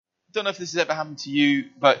don't know if this has ever happened to you,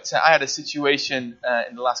 but I had a situation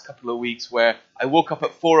in the last couple of weeks where I woke up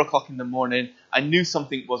at 4 o'clock in the morning. I knew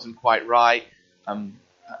something wasn't quite right.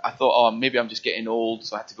 I thought, oh, maybe I'm just getting old,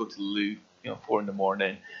 so I had to go to the loo, 4 in the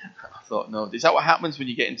morning. I thought, no, is that what happens when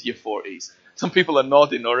you get into your 40s? Some people are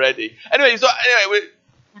nodding already. Anyway,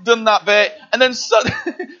 we've done that bit, and then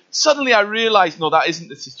suddenly I realized, no, that isn't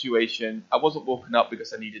the situation. I wasn't woken up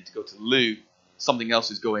because I needed to go to the loo. Something else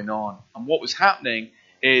is going on. And what was happening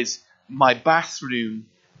is my bathroom,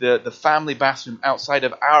 the family bathroom outside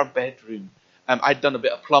of our bedroom. I'd done a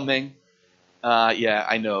bit of plumbing. Yeah,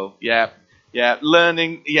 I know. Yeah,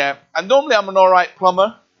 learning. Yeah, and normally I'm an all right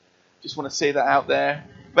plumber. Just want to say that out there.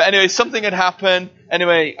 But anyway, something had happened.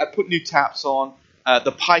 Anyway, I put new taps on.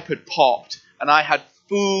 The pipe had popped, and I had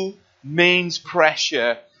full mains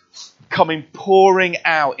pressure pouring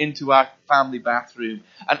out into our family bathroom.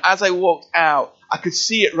 And as I walked out, I could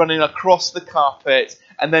see it running across the carpet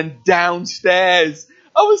and then downstairs.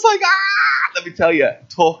 I was like, ah! Let me tell you,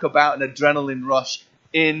 talk about an adrenaline rush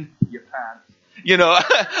in your pants.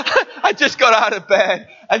 I just got out of bed.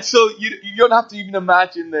 And so you don't have to even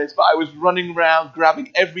imagine this, but I was running around,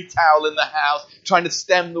 grabbing every towel in the house, trying to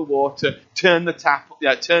stem the water, turn the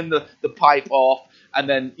pipe off. And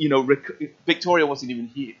then, Victoria wasn't even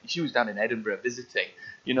here. She was down in Edinburgh visiting,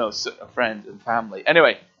 friends and family.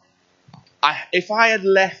 Anyway, if I had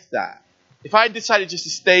left that, if I had decided just to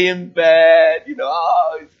stay in bed,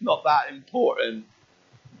 it's not that important,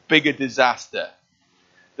 bigger disaster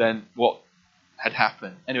than what had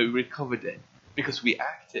happened. Anyway, we recovered it because we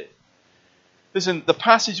acted. Listen, the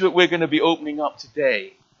passage that we're going to be opening up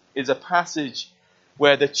today is a passage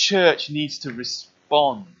where the church needs to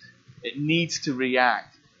respond. It needs to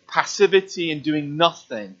react. Passivity and doing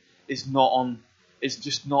nothing is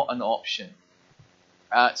just not an option.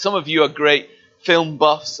 Some of you are great film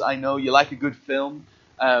buffs. I know you like a good film.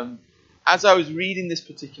 As I was reading this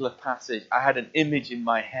particular passage, I had an image in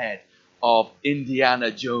my head of Indiana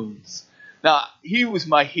Jones. Now, he was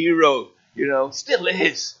my hero, still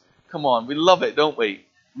is. Come on, we love it, don't we?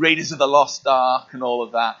 Raiders of the Lost Ark and all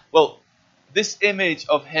of that. Well, this image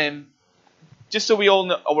of him, just so we all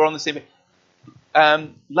know we're on the same page.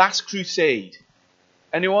 Last Crusade.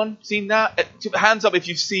 Anyone seen that? Hands up if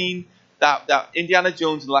you've seen that Indiana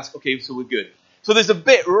Jones and the Last. Okay, so we're good. So there's a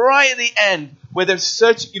bit right at the end where they're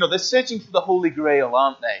searching for the Holy Grail,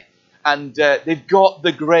 aren't they? And they've got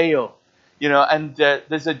the Grail, And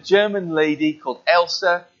there's a German lady called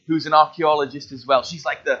Elsa who's an archaeologist as well. She's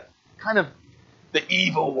like the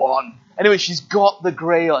evil one. Anyway, she's got the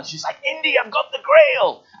Grail, and she's like, Indy, I've got the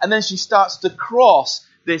Grail! And then she starts to cross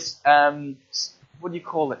this, what do you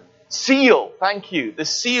call it? Seal, thank you. The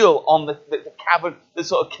seal on the cavern, the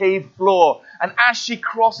sort of cave floor. And as she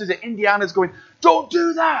crosses it, Indiana's going, don't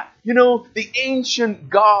do that! The ancient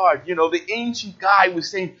guard, the ancient guy was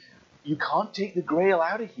saying, you can't take the Grail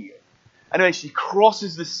out of here. Anyway, she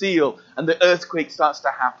crosses the seal, and the earthquake starts to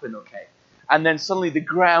happen, okay? And then suddenly the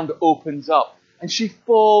ground opens up, and she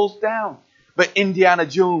falls down. But Indiana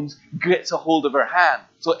Jones gets a hold of her hand.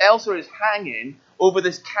 So Elsa is hanging over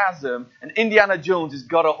this chasm, and Indiana Jones has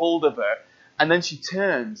got a hold of her. And then she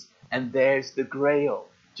turns, and there's the Grail,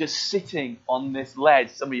 just sitting on this ledge.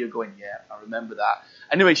 Some of you are going, yeah, I remember that.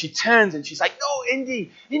 Anyway, she turns, and she's like, no,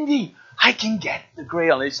 Indy, I can get the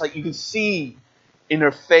Grail. And it's like you can see in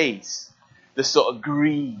her face the sort of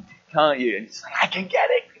greed, can't you? And it's like, I can get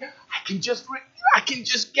it. I can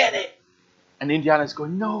just get it. And Indiana's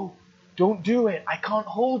going, no, don't do it. I can't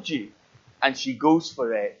hold you. And she goes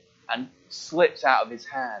for it and slips out of his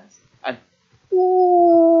hands. And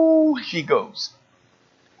ooh, she goes.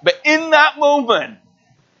 But in that moment,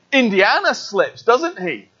 Indiana slips, doesn't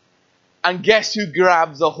he? And guess who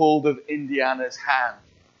grabs a hold of Indiana's hand?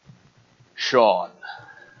 Sean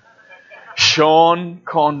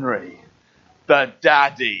Connery, the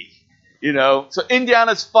daddy. So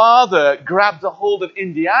Indiana's father grabs a hold of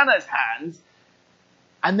Indiana's hands,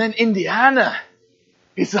 and then Indiana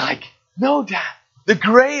is like, no, Dad, the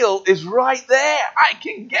Grail is right there. I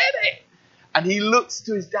can get it. And he looks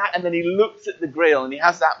to his dad, and then he looks at the Grail, and he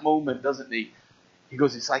has that moment, doesn't he? He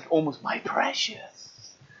goes, it's like almost my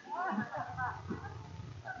precious.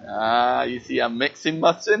 You see, I'm mixing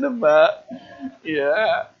my cinema.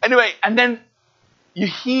 Yeah. Anyway, and then you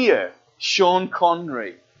hear Sean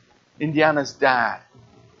Connery, Indiana's dad,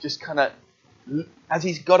 just kind of, as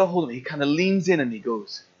he's got a hold of him, he kind of leans in and he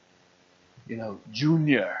goes,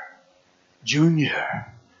 Junior.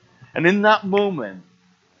 And in that moment,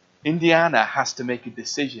 Indiana has to make a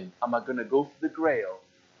decision. Am I going to go for the Grail,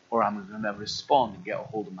 or am I going to respond and get a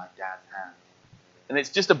hold of my dad's hand? And it's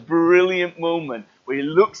just a brilliant moment where he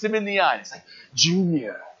looks him in the eye and it's like,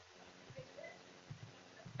 Junior,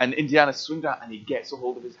 And Indiana swings out and he gets a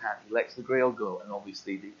hold of his hand. He lets the Grail go, and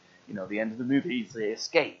obviously the end of the movie is they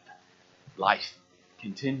escape. Life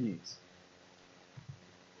continues.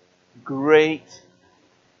 Great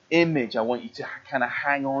image I want you to kind of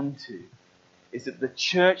hang on to is that the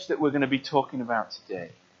church that we're going to be talking about today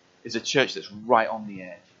is a church that's right on the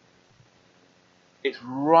edge. It's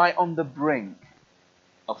right on the brink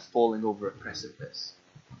of falling over a precipice.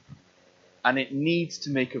 And it needs to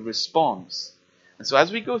make a response. And so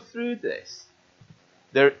as we go through this,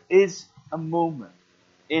 there is a moment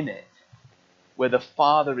in it where the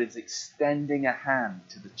Father is extending a hand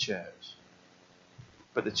to the church.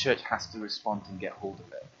 But the church has to respond and get hold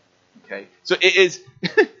of it. Okay? So it is,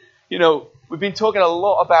 we've been talking a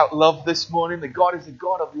lot about love this morning. That God is a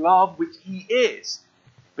God of love, which He is.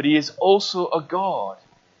 But He is also a God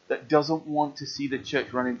that doesn't want to see the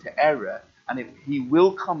church run into error. And He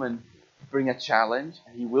will come and bring a challenge,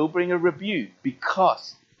 and He will bring a rebuke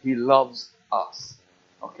because He loves us.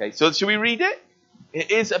 Okay, so should we read it?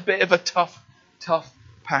 It is a bit of a tough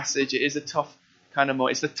passage. It is a tough kind of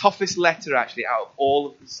moment. It's the toughest letter actually out of all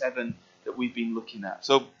of the 7 that we've been looking at.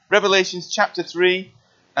 So Revelations chapter 3,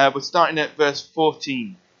 we're starting at verse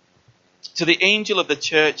 14. To the angel of the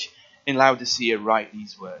church in Laodicea write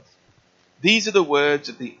these words. These are the words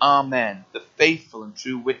of the Amen, the faithful and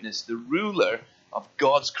true witness, the ruler of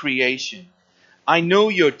God's creation. I know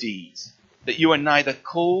your deeds, that you are neither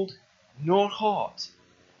cold nor hot.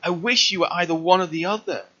 I wish you were either one or the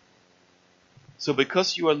other. So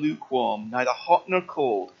because you are lukewarm, neither hot nor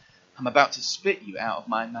cold, I'm about to spit you out of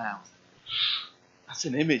my mouth. That's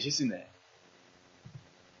an image, isn't it?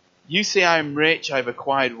 You say I am rich, I have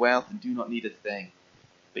acquired wealth and do not need a thing.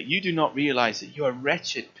 But you do not realize that you are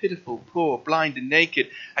wretched, pitiful, poor, blind and naked.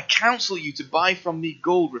 I counsel you to buy from me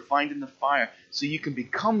gold refined in the fire, so you can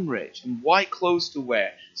become rich, and white clothes to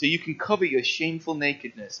wear, so you can cover your shameful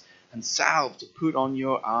nakedness, and salve to put on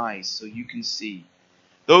your eyes, so you can see.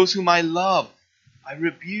 Those whom I love, I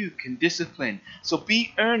rebuke and discipline. So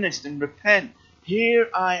be earnest and repent. Here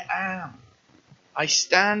I am. I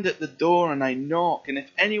stand at the door and I knock, and if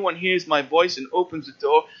anyone hears my voice and opens the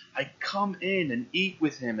door, I come in and eat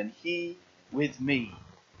with him and he with me.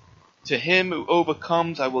 To him who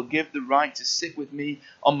overcomes, I will give the right to sit with me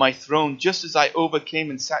on my throne, just as I overcame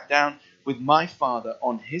and sat down with my Father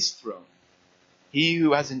on his throne. He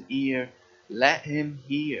who has an ear, let him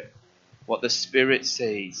hear what the Spirit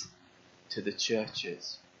says to the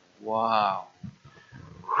churches. Wow.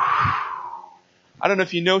 I don't know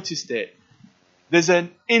if you noticed it. There's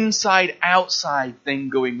an inside-outside thing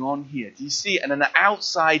going on here. Do you see it? And an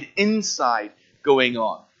outside-inside going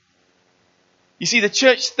on. You see, the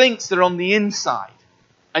church thinks they're on the inside,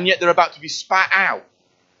 and yet they're about to be spat out.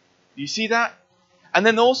 Do you see that? And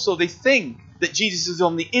then also they think that Jesus is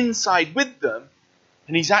on the inside with them,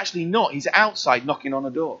 and he's actually not. He's outside knocking on a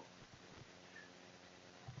door.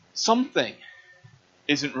 Something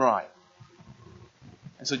isn't right.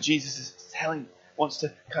 And so Jesus is wants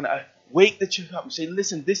to kind of wake the church up and say,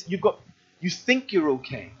 listen, you think you're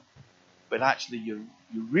okay, but actually you're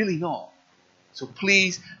really not. So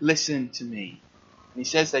please listen to me. And he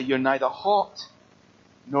says that you're neither hot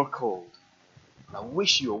nor cold. And I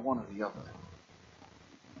wish you were one or the other.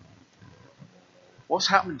 What's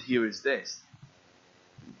happened here is this.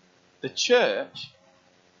 The church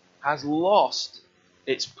has lost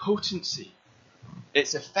its potency,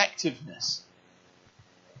 its effectiveness.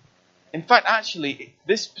 In fact, actually,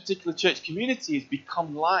 this particular church community has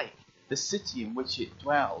become like the city in which it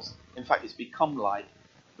dwells. In fact, it's become like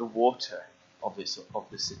the water of the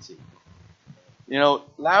city.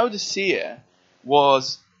 Laodicea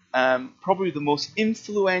was probably the most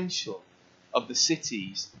influential of the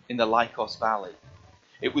cities in the Lycos Valley.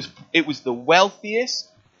 It was the wealthiest,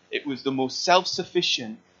 it was the most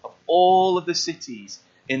self-sufficient of all of the cities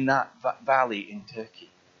in that valley in Turkey.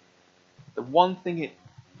 The one thing it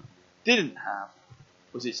didn't have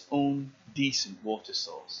was its own decent water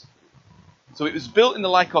source. So it was built in the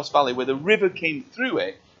Lycos Valley where the river came through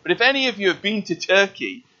it. But if any of you have been to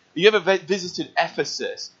Turkey, you ever visited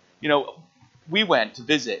Ephesus, we went to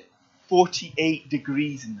visit 48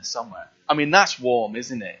 degrees in the summer. I mean, that's warm,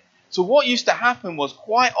 isn't it? So what used to happen was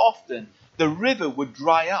quite often the river would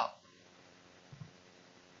dry up.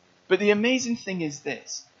 But the amazing thing is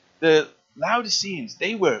this. The Laodiceans,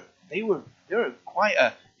 they were quite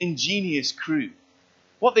an ingenious crew.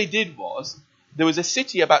 What they did was, there was a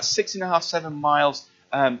city about 6.5-7 miles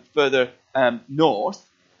further north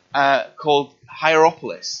called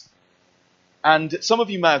Hierapolis. And some of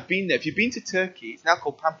you might have been there. If you've been to Turkey, it's now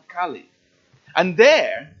called Pamukkale. And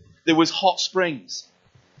there was hot springs.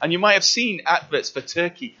 And you might have seen adverts for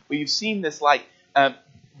Turkey where you've seen this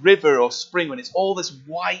river or spring when it's all this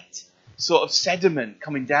white sort of sediment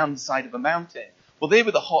coming down the side of a mountain? Well, they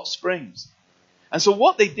were the hot springs. And so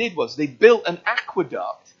what they did was they built an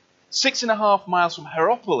aqueduct 6.5 miles from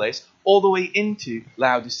Hierapolis all the way into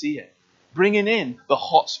Laodicea, bringing in the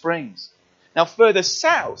hot springs. Now further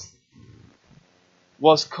south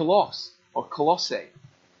was Colossae.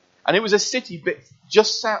 And it was a city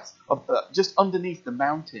just south of, just underneath the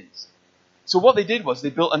mountains. So what they did was they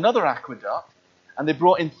built another aqueduct and they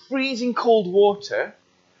brought in freezing cold water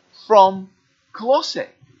from Colossae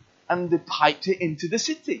and they piped it into the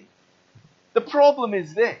city. The problem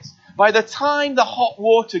is this. By the time the hot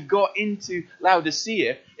water got into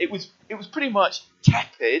Laodicea, it was pretty much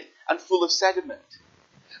tepid and full of sediment.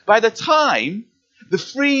 By the time the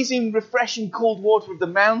freezing, refreshing cold water of the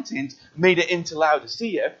mountains made it into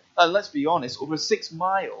Laodicea, and let's be honest, over 6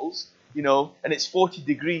 miles, and it's 40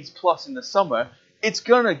 degrees plus in the summer, it's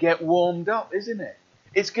going to get warmed up, isn't it?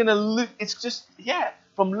 It's just,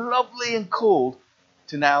 from lovely and cold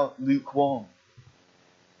to now lukewarm.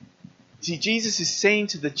 See, Jesus is saying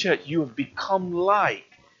to the church, you have become like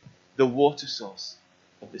the water source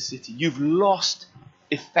of the city. You've lost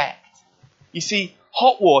effect. You see,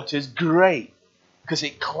 hot water is great because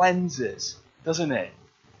it cleanses, doesn't it?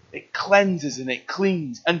 It cleanses and it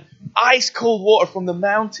cleans. And ice cold water from the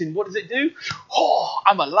mountain, what does it do? Oh,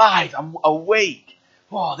 I'm alive. I'm awake.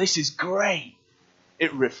 Oh, this is great.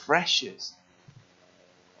 It refreshes.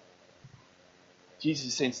 Jesus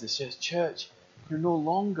is saying to the church, you're no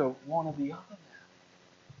longer one or the other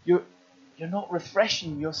now. You're not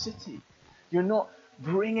refreshing your city. You're not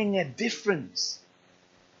bringing a difference.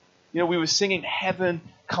 We were singing Heaven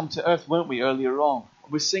Come to Earth, weren't we, earlier on?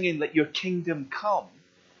 We're singing Let Your Kingdom Come.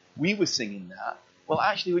 We were singing that. Well,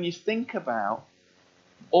 actually, when you think about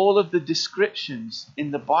all of the descriptions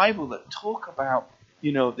in the Bible that talk about,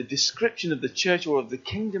 the description of the church or of the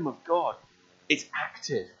kingdom of God, it's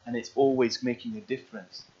active and it's always making a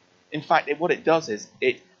difference. In fact, what it does is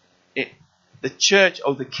the church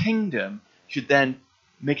or the kingdom should then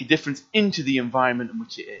make a difference into the environment in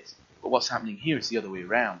which it is. But what's happening here is the other way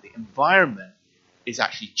around. The environment is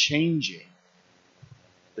actually changing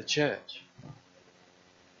the church.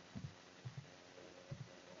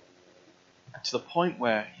 And to the point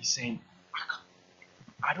where he's saying,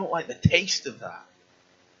 I don't like the taste of that.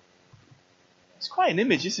 It's quite an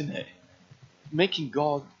image, isn't it? Making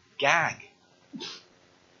God gag.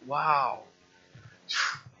 Wow.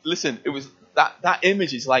 Listen, it was that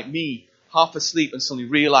image is like me half asleep and suddenly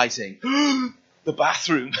realizing the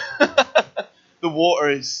bathroom. The water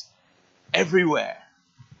is everywhere.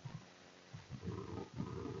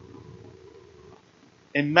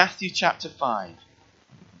 In Matthew chapter 5,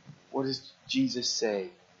 what does Jesus say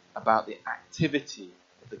about the activity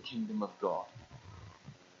of the kingdom of God?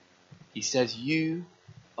 He says, you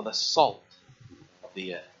are the salt of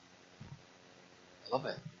the earth. I love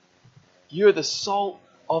it. You're the salt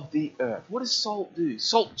of the earth. What does salt do?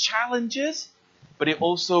 Salt challenges, but it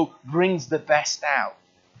also brings the best out,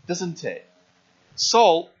 doesn't it?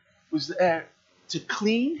 Salt was there to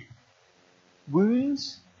clean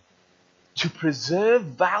wounds, to preserve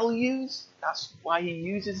values. That's why he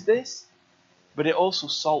uses this. But it also,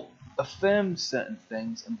 salt affirms certain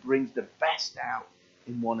things and brings the best out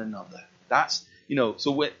in one another. That's,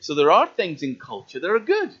 so there are things in culture that are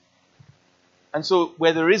good. And so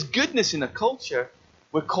where there is goodness in a culture,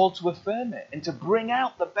 we're called to affirm it and to bring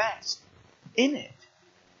out the best in it.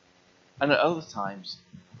 And at other times,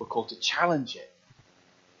 we're called to challenge it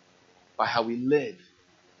by how we live.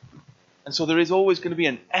 And so there is always going to be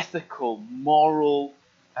an ethical, moral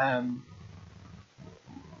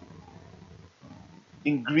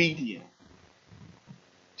ingredient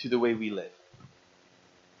to the way we live.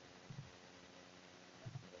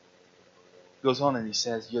 He goes on and he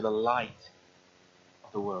says, you're the light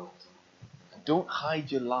of the world. And don't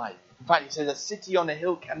hide your light. In fact, he says a city on a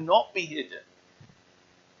hill cannot be hidden.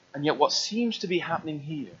 And yet what seems to be happening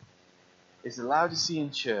here is the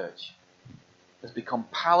Laodicean church has become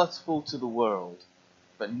palatable to the world,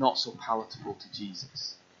 but not so palatable to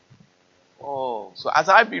Jesus. Oh, so as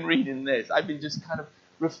I've been reading this, I've been just kind of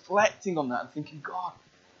reflecting on that and thinking, God,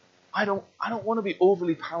 I don't want to be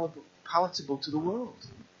overly palatable to the world.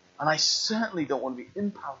 And I certainly don't want to be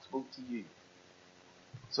impalatable to you.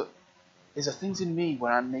 So, is there things in me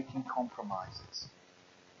where I'm making compromises?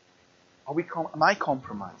 Am I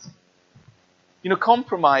compromising?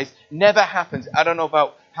 Compromise never happens. I don't know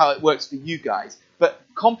about how it works for you guys, but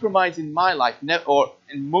compromise in my life, or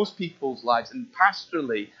in most people's lives, and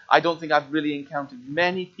pastorally, I don't think I've really encountered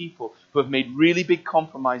many people who have made really big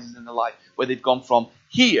compromises in their life, where they've gone from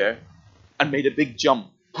here and made a big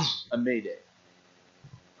jump and made it.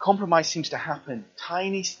 Compromise seems to happen,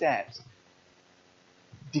 tiny steps,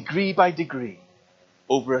 degree by degree,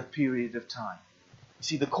 over a period of time. You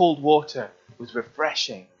see, the cold water was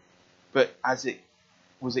refreshing, but as it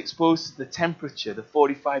was exposed to the temperature, the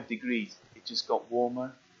 45 degrees, it just got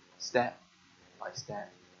warmer, step by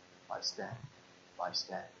step, by step, by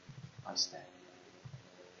step, by step.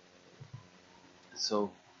 So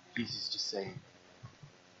Jesus is just saying,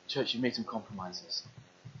 church, you've made some compromises.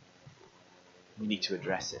 We need to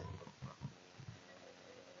address it.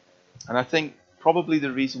 And I think probably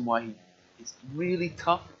the reason why it's really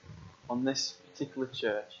tough on this particular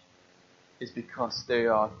church is because they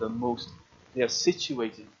are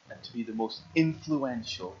situated to be the most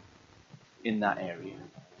influential in that area.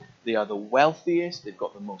 They are the wealthiest, they've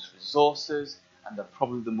got the most resources, and they're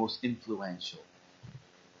probably the most influential.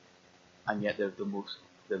 And yet they're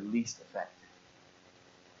the least effective.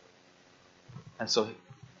 And so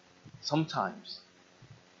sometimes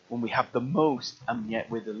when we have the most and yet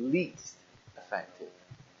we're the least effective,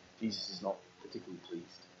 Jesus is not particularly pleased.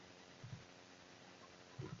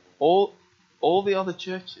 All the other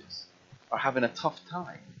churches are having a tough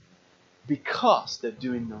time because they're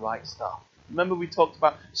doing the right stuff. Remember we talked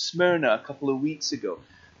about Smyrna a couple of weeks ago.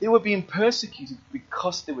 They were being persecuted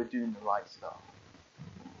because they were doing the right stuff.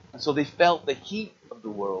 And so they felt the heat of the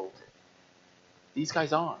world. These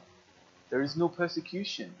guys aren't. There is no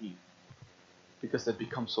persecution heat because they've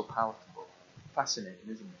become so palatable. Fascinating,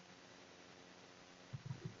 isn't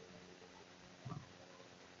it?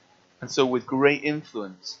 And so with great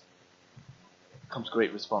influence comes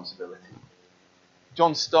great responsibility.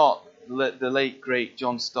 John Stott, the late great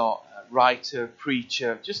John Stott, writer,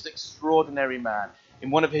 preacher, just extraordinary man. In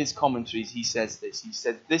one of his commentaries he says this. He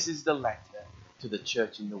said, "This is the letter to the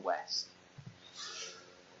church in the West."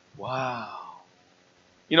 Wow.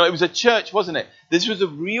 You know, it was a church, wasn't it? This was a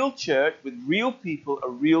real church with real people, a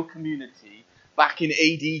real community back in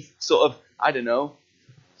AD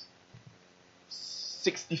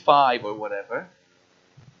 65 or whatever.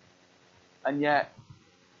 And yet,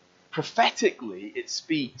 prophetically, it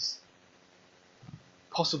speaks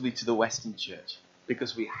possibly to the Western church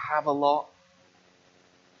because we have a lot,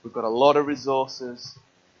 we've got a lot of resources,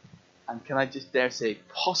 and can I just dare say,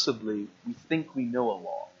 possibly we think we know a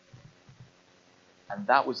lot. And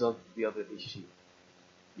that was the other issue.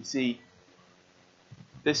 You see,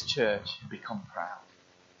 this church had become proud.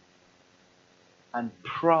 And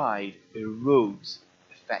pride erodes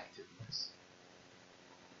effectiveness.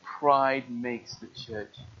 Pride makes the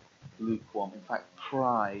church lukewarm. In fact,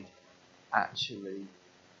 pride actually,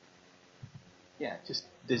 just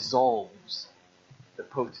dissolves the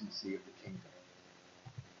potency of the kingdom.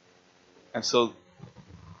 And so,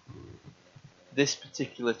 this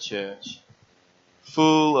particular church,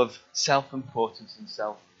 full of self-importance and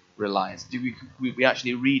self-reliance. We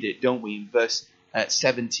actually read it, don't we? In verse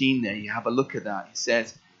 17 there, you have a look at that. It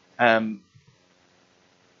says,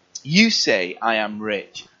 "You say, I am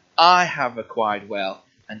rich. I have acquired wealth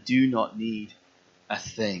and do not need a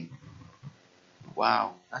thing."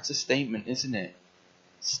 Wow, that's a statement, isn't it?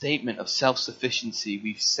 Statement of self-sufficiency.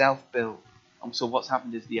 We've self-built. And so what's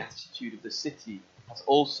happened is the attitude of the city has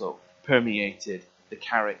also permeated the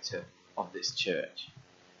character of this church.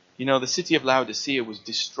 You know, the city of Laodicea was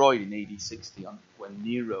destroyed in AD 60 when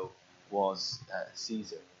Nero was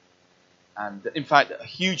Caesar. And in fact, a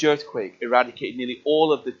huge earthquake eradicated nearly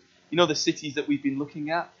all of the cities that we've been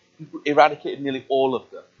looking at, eradicated nearly all of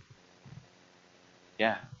them.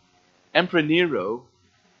 Yeah. Emperor Nero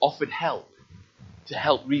offered help to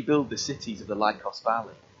help rebuild the cities of the Lycos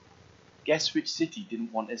Valley. Guess which city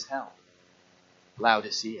didn't want his help?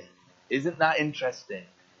 Laodicea. Isn't that interesting?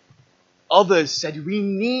 Others said, we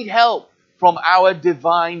need help from our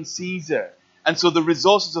divine Caesar. And so the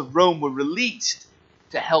resources of Rome were released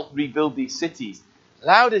to help rebuild these cities.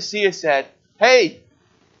 Laodicea said, hey,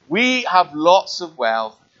 we have lots of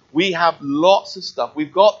wealth. We have lots of stuff.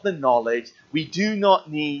 We've got the knowledge. We do not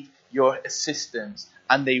need your assistance.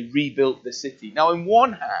 And they rebuilt the city. Now, on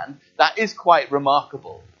one hand, that is quite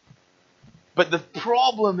remarkable. But the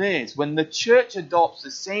problem is when the church adopts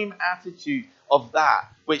the same attitude of that,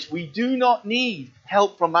 which we do not need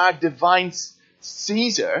help from our divine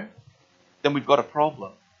Caesar, then we've got a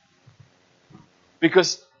problem.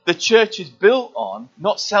 Because the church is built on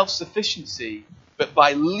not self-sufficiency, but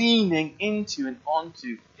by leaning into and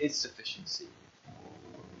onto his sufficiency.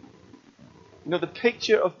 You know, the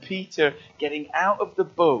picture of Peter getting out of the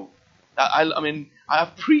boat.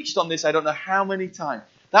 I've preached on this I don't know how many times.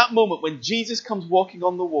 That moment when Jesus comes walking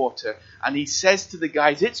on the water and he says to the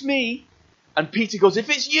guys, it's me. And Peter goes, if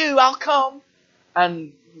it's you, I'll come.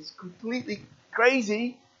 And he's completely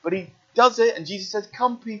crazy, but he does it, and Jesus says,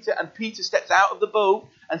 "Come, Peter," and Peter steps out of the boat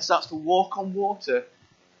and starts to walk on water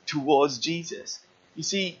towards Jesus. You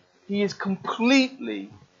see, he is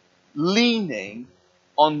completely leaning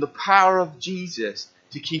on the power of Jesus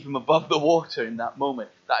to keep him above the water in that moment.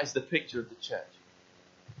 That is the picture of the church.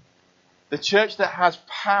 The church that has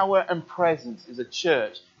power and presence is a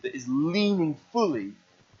church that is leaning fully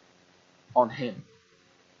on him.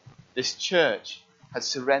 This church has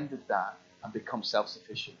surrendered that and become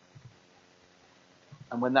self-sufficient.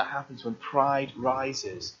 And when that happens, when pride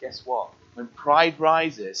rises, guess what? When pride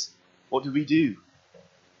rises, what do?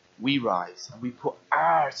 We rise and we put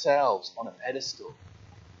ourselves on a pedestal.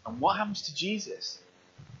 And what happens to Jesus?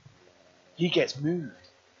 He gets moved.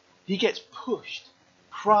 He gets pushed.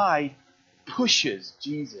 Pride pushes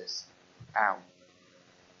Jesus out.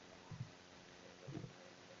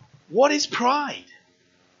 What is pride?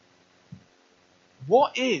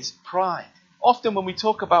 What is pride? Often when we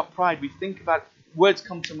talk about pride, we think about, words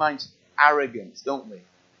come to mind, arrogance, don't we?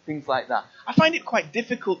 Things like that. I find it quite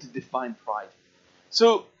difficult to define pride.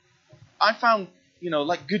 So I found,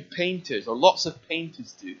 like good painters, or lots of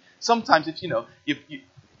painters do. Sometimes if,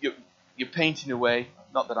 you're painting away,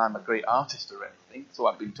 not that I'm a great artist or anything, so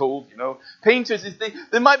I've been told, painters,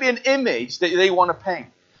 there might be an image that they want to paint.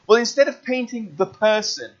 Well, instead of painting the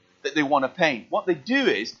person that they want to paint, what they do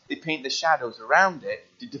is they paint the shadows around it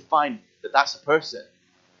to define that that's a person.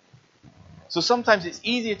 So sometimes it's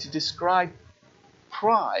easier to describe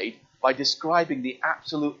pride by describing the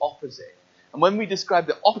absolute opposite. And when we describe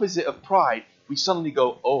the opposite of pride, we suddenly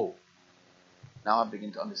go, oh, now I'm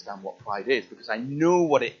beginning to understand what pride is, because I know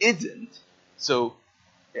what it isn't, so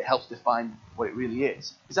it helps define what it really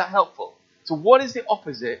is. Is that helpful? So what is the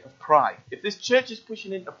opposite of pride? If this church is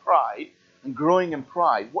pushing into pride and growing in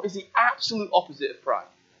pride, what is the absolute opposite of pride?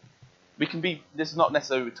 This is not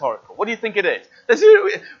necessarily rhetorical. What do you think it is?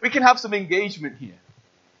 We can have some engagement here.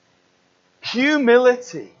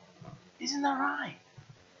 Humility. Isn't that right?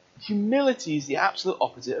 Humility is the absolute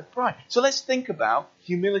opposite of pride. So let's think about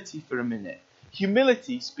humility for a minute.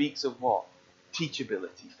 Humility speaks of what?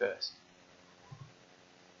 Teachability first.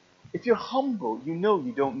 If you're humble, you know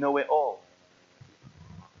you don't know it all.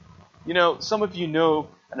 Some of you know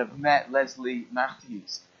and have met Leslie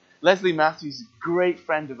Matthews. Leslie Matthews is a great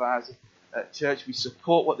friend of ours at church. We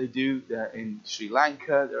support what they do in Sri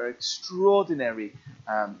Lanka. They're an extraordinary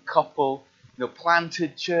couple.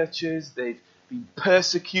 Planted churches. They've been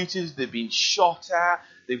persecuted. They've been shot at.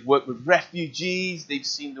 They've worked with refugees. They've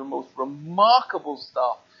seen the most remarkable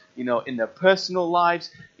stuff, in their personal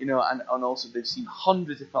lives, and also they've seen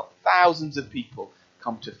hundreds, if not thousands of people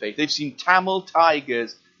come to faith. They've seen Tamil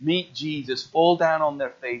tigers meet Jesus, fall down on their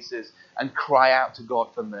faces and cry out to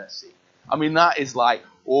God for mercy. I mean, that is like,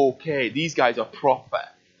 okay, these guys are proper.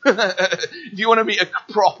 If you want to meet a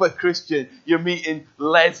proper Christian, you're meeting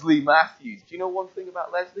Leslie Matthews. Do you know one thing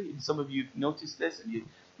about Leslie? And some of you have noticed this, and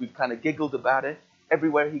we've kind of giggled about it.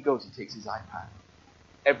 Everywhere he goes, he takes his iPad.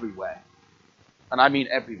 Everywhere. And I mean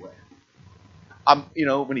everywhere.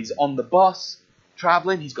 When he's on the bus,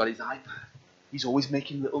 traveling, he's got his iPad. He's always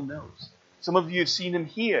making little notes. Some of you have seen him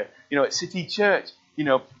here, at City Church.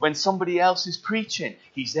 When somebody else is preaching,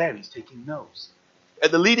 he's there, he's taking notes. At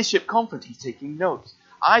the leadership conference, he's taking notes.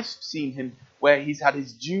 I've seen him where he's had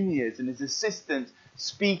his juniors and his assistants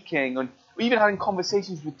speaking, and even having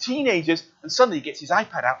conversations with teenagers, and suddenly he gets his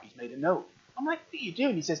iPad out, he's made a note. I'm like, what are you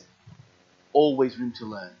doing? He says, always room to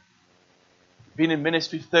learn. Been in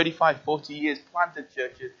ministry 35, 40 years, planted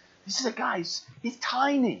churches. This is a guy, he's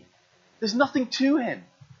tiny. There's nothing to him.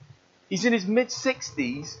 He's in his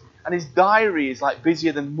mid-60s, and his diary is like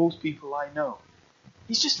busier than most people I know.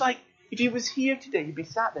 He's just like, if he was here today, he'd be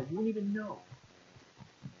sat there, you wouldn't even know.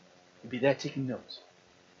 He'd be there taking notes.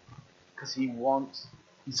 Because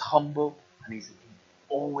he's humble, and he's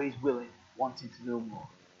always willing, wanting to know more.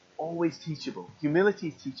 Always teachable. Humility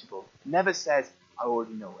is teachable. Never says, I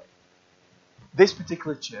already know it. This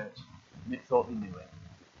particular church thought they knew it.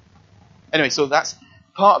 Anyway, so that's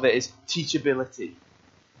part of it is teachability.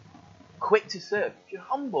 Quick to serve. If you're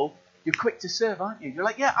humble, you're quick to serve, aren't you? You're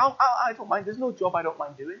like, yeah, I don't mind. There's no job I don't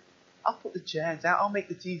mind doing. I'll put the chairs out. I'll make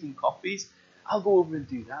the teas and coffees. I'll go over and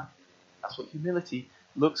do that. That's what humility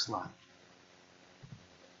looks like.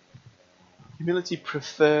 Humility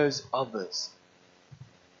prefers others.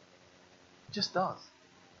 It just does.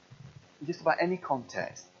 In just about any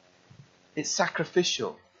context. It's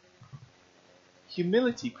sacrificial.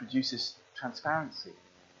 Humility produces transparency.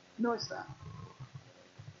 Notice that.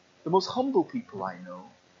 The most humble people I know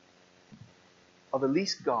are the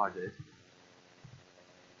least guarded,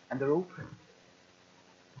 and they're open.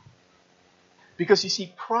 Because you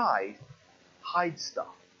see, pride hides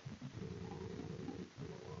stuff.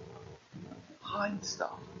 hide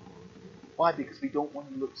stuff. Why? Because we don't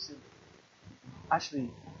want to look silly. Actually,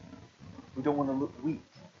 we don't want to look weak.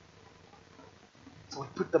 So we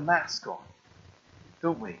put the mask on,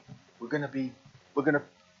 don't we? We're going to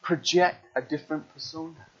project a different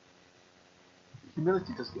persona.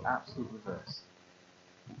 Humility does the absolute reverse.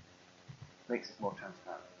 Makes us more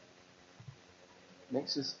transparent.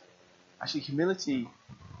 Humility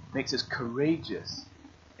makes us courageous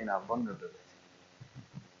in our vulnerability.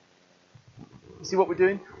 You see what we're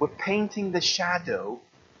doing? We're painting the shadow,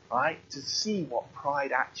 right, to see what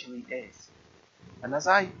pride actually is. And as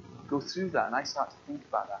I go through that and I start to think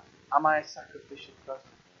about that, am I a sacrificial person?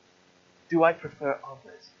 Do I prefer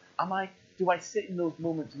others? Do I sit in those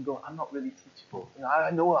moments and go, I'm not really teachable? I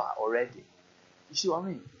know that already. You see what I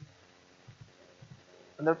mean?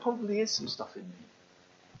 And there probably is some stuff in me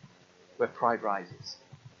where pride rises.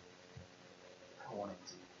 I don't want it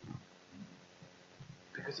to.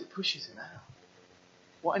 Because it pushes him out.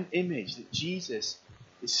 What an image that Jesus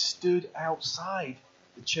is stood outside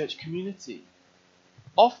the church community.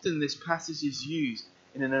 Often this passage is used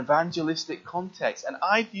in an evangelistic context, and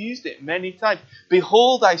I've used it many times.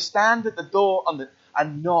 Behold, I stand at the door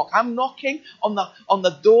and knock. I'm knocking on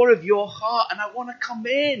the door of your heart, and I want to come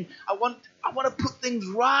in. I want to put things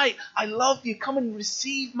right. I love you. Come and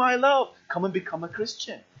receive my love. Come and become a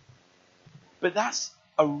Christian. But that's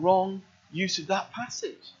a wrong use of that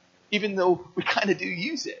passage, even though we kind of do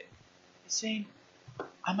use it. It's saying,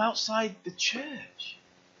 I'm outside the church.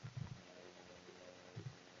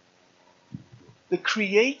 The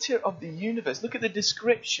creator of the universe. Look at the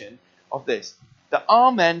description of this. The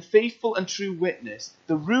Amen, faithful and true witness,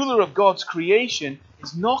 the ruler of God's creation,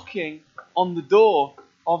 is knocking on the door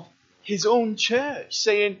of his own church,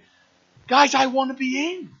 saying, guys, I want to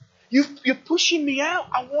be in. You're pushing me out.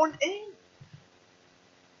 I want in.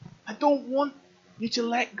 I don't want you to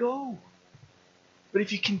let go. But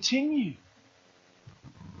if you continue.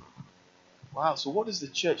 Wow, so what does the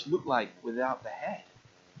church look like without the head?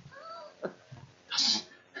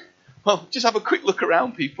 Well, just have a quick look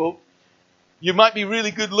around, people. You might be really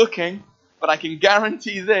good looking, but I can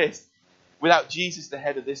guarantee this. Without Jesus, the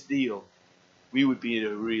head of this deal, we would be in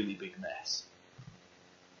a really big mess.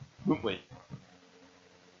 Wouldn't we?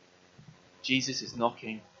 Jesus is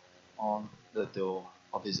knocking on the door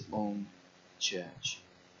of his own church.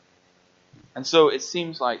 And so it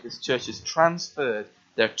seems like this church has transferred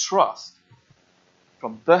their trust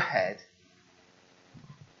from the head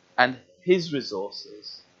and his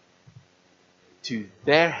resources to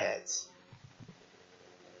their heads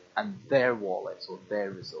and their wallets or their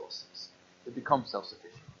resources. They become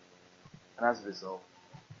self-sufficient. And as a result,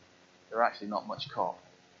 they're actually not much caught.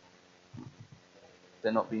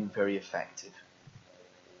 They're not being very effective.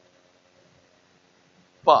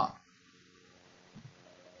 But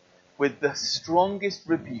with the strongest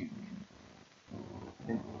rebuke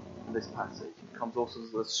in this passage comes also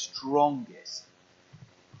the strongest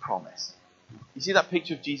promise. You see that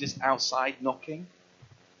picture of Jesus outside knocking?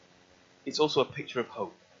 It's also a picture of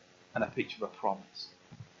hope and a picture of a promise.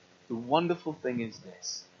 The wonderful thing is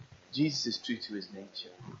this. Jesus is true to his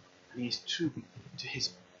nature. And he is true to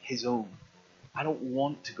his own. I don't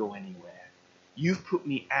want to go anywhere. You've put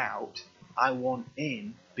me out. I want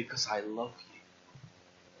in because I love you.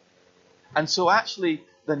 And so actually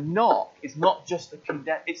the knock is not just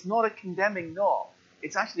it's not a condemning knock.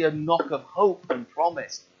 It's actually a knock of hope and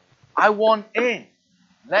promise. I want in.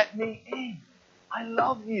 Let me in. I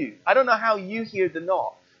love you. I don't know how you hear the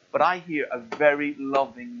knock, but I hear a very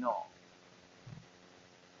loving knock.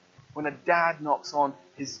 When a dad knocks on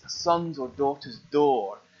his son's or daughter's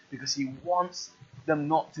door because he wants them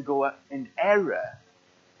not to go in error,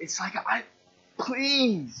 it's like,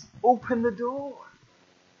 please open the door.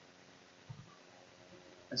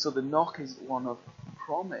 And so the knock is one of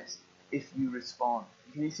promise if you respond.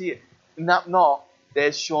 Can you see it? In that knock,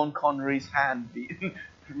 there's Sean Connery's hand being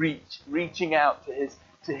reaching out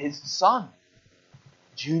to his son.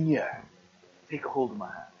 Junior, take a hold of my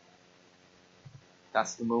hand.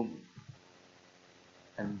 That's the moment.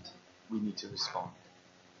 And we need to respond.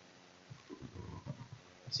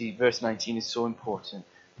 See, verse 19 is so important.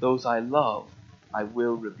 Those I love, I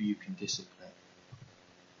will rebuke and discipline.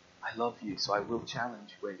 I love you, so I will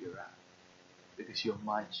challenge where you're at. Because you're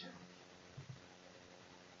my child.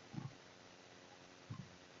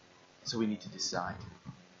 So we need to decide.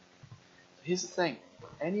 Here's the thing.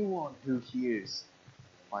 Anyone who hears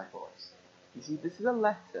my voice. You see, this is a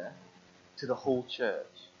letter to the whole church.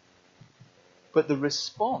 But the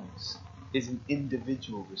response is an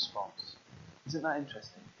individual response. Isn't that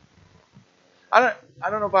interesting? I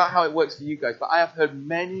don't know about how it works for you guys, but I have heard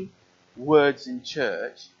many words in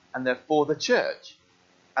church and they're for the church.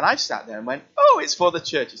 And I've sat there and went, oh, it's for the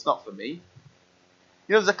church, it's not for me.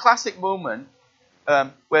 You know, there's a classic moment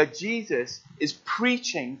where Jesus is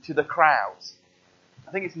preaching to the crowds.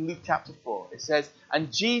 I think it's in Luke chapter 4. It says,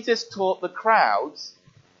 and Jesus taught the crowds,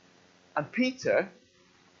 and Peter,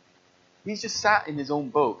 he's just sat in his own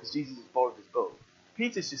boat because Jesus has borrowed his boat.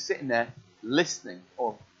 Peter's just sitting there listening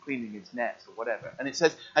or cleaning his nets or whatever. And it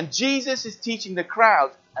says, and Jesus is teaching the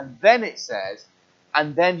crowd, and then it says,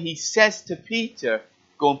 and then he says to Peter,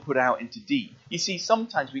 go and put out into deep. You see,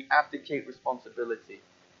 sometimes we abdicate responsibility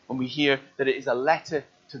when we hear that it is a letter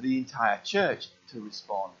to the entire church to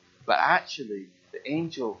respond. But actually, the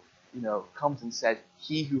angel, comes and says,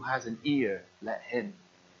 he who has an ear, let him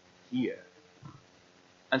hear.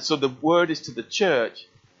 And so the word is to the church,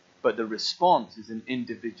 but the response is an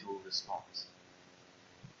individual response.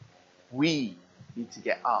 We need to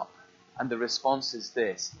get up, and the response is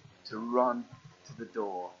this, to run to the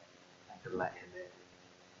door and to let him in.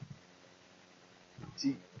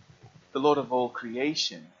 See, the Lord of all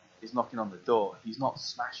creation is knocking on the door. He's not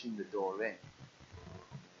smashing the door in.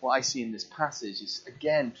 What I see in this passage is,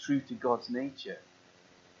 again, true to God's nature.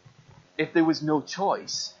 If there was no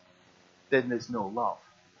choice, then there's no love.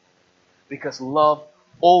 Because love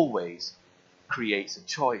always creates a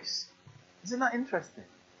choice. Isn't that interesting?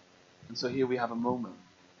 And so here we have a moment.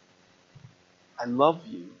 I love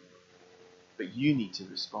you, but you need to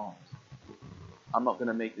respond. I'm not going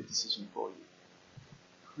to make the decision for you.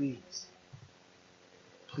 Please,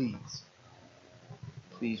 please,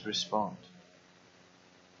 please respond.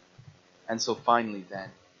 And so finally then,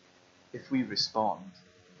 if we respond,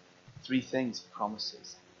 3 things it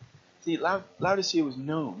promises. See, Laodicea was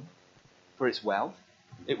known for its wealth.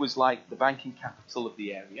 It was like the banking capital of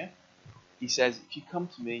the area. He says, if you come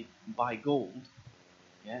to me and buy gold,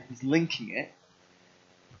 he's linking it.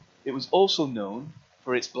 It was also known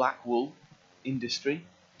for its black wool industry,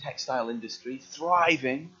 textile industry,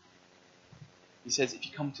 thriving. He says, if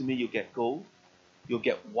you come to me, you'll get gold. You'll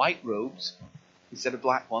get white robes instead of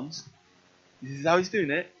black ones. This is how he's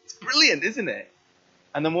doing it. It's brilliant, isn't it?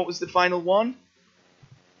 And then what was the final one?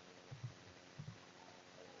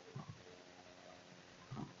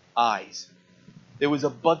 Eyes. There was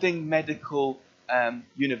a budding medical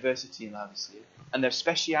university in Laodicea, and their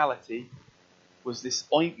speciality was this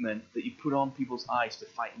ointment that you put on people's eyes to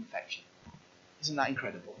fight infection. Isn't that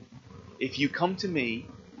incredible? If you come to me,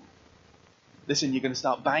 listen, you're going to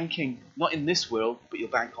start banking, not in this world, but you'll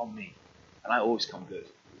bank on me. And I always come good.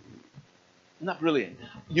 Isn't that brilliant?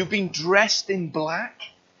 You've been dressed in black,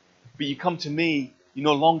 but you come to me, you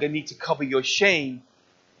no longer need to cover your shame.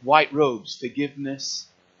 White robes, forgiveness,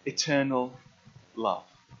 eternal love.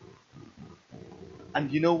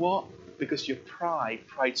 And you know what? Because your pride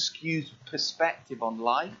skews perspective on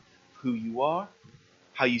life, who you are,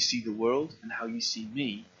 how you see the world, and how you see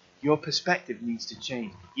me. Your perspective needs to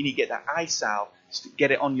change. You need to get that eye salve,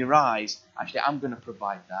 get it on your eyes. Actually, I'm going to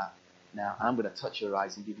provide that. Now, I'm going to touch your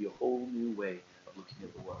eyes and give you a whole new way of looking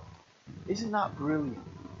at the world. Isn't that brilliant?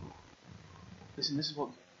 Listen, this is what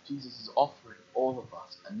Jesus is offering all of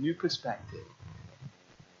us. A new perspective.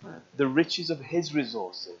 The riches of his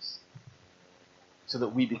resources. So that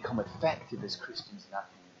we become effective as Christians in our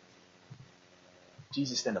community.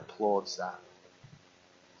 Jesus then applauds that.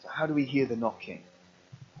 So how do we hear the knocking?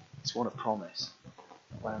 It's one of promise.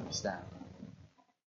 Why don't we stand?